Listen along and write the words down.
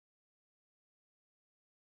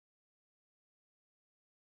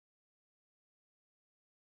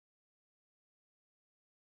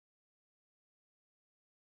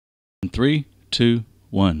3, 2,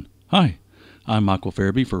 1. Hi, I'm Michael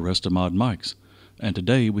Farabee for Resto-Mod-Mics, and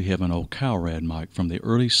today we have an old Calrad mic from the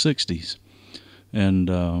early 60s. And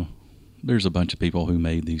there's a bunch of people who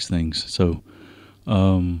made these things. So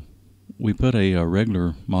we put a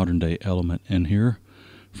regular modern-day element in here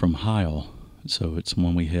from Heil. So it's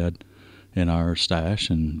one we had in our stash,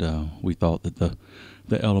 and we thought that the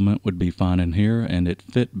element would be fine in here, and it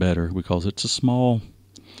fit better because it's a small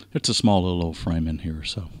little old frame in here.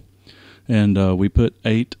 And we put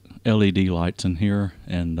 8 LED lights in here,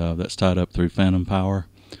 and that's tied up through phantom power.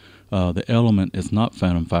 The element is not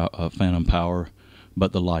phantom power,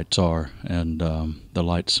 but the lights are, and the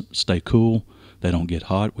lights stay cool. They don't get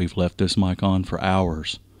hot. We've left this mic on for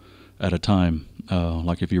hours at a time,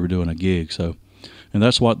 like if you were doing a gig. And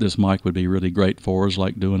that's what this mic would be really great for, is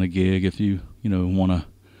like doing a gig. If you want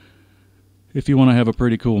to have a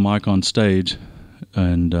pretty cool mic on stage,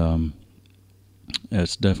 and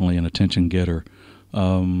it's definitely an attention getter.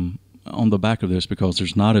 On the back of this, because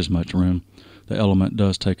there's not as much room, the element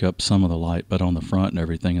does take up some of the light, but on the front and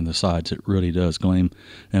everything and the sides, it really does gleam.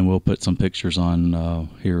 And we'll put some pictures on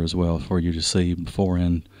here as well for you to see before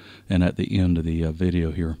and at the end of the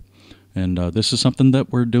video here. And this is something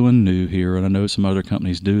that we're doing new here, and I know some other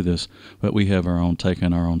companies do this, but we have our own take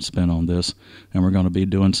and our own spin on this, and we're going to be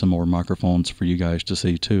doing some more microphones for you guys to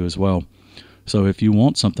see too as well. So if you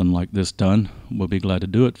want something like this done, we'll be glad to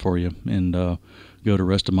do it for you. And go to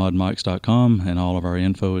resto-mod-mics.com, and all of our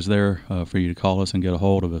info is there for you to call us and get a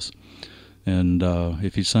hold of us. And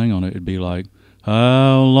if you sang on it, it'd be like,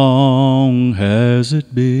 "How long has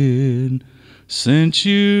it been since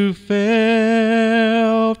you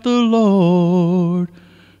felt the Lord?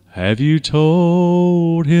 Have you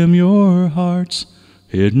told him your heart's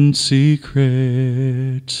hidden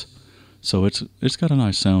secrets?" So it's got a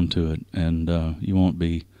nice sound to it, and you won't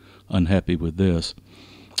be unhappy with this.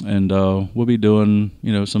 And we'll be doing,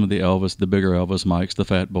 some of the bigger Elvis mics, the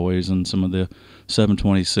Fat Boys, and some of the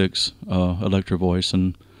 726 Electro Voice,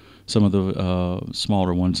 and some of the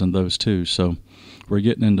smaller ones in those too. So we're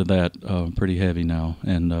getting into that pretty heavy now,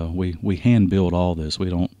 and we hand build all this.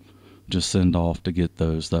 We don't just send off to get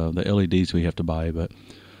those. The LEDs we have to buy, but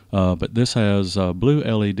this has blue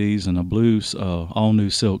LEDs and a blue all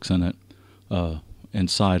new silks in it.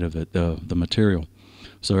 Inside of it, the material.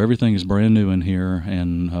 So everything is brand new in here,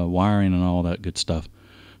 and wiring and all that good stuff.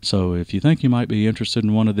 So if you think you might be interested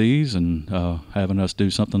in one of these and having us do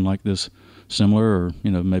something like this similar, or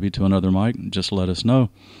maybe to another mic, just let us know,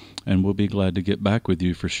 and we'll be glad to get back with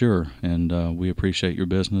you for sure. And we appreciate your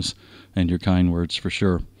business and your kind words for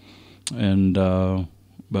sure. And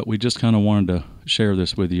but we just kind of wanted to share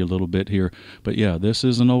this with you a little bit here. But yeah, this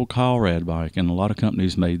is an old Calrad mic, and a lot of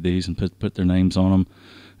companies made these and put their names on them.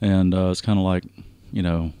 And it's kind of like,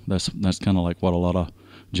 that's kind of like what a lot of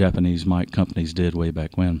Japanese mic companies did way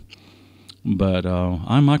back when. But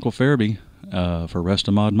I'm Michael Farabee for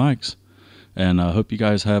Resto-Mod-Mics, and I hope you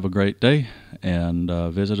guys have a great day, and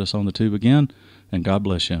visit us on the tube again. And God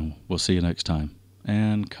bless you. We'll see you next time.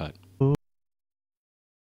 And cut.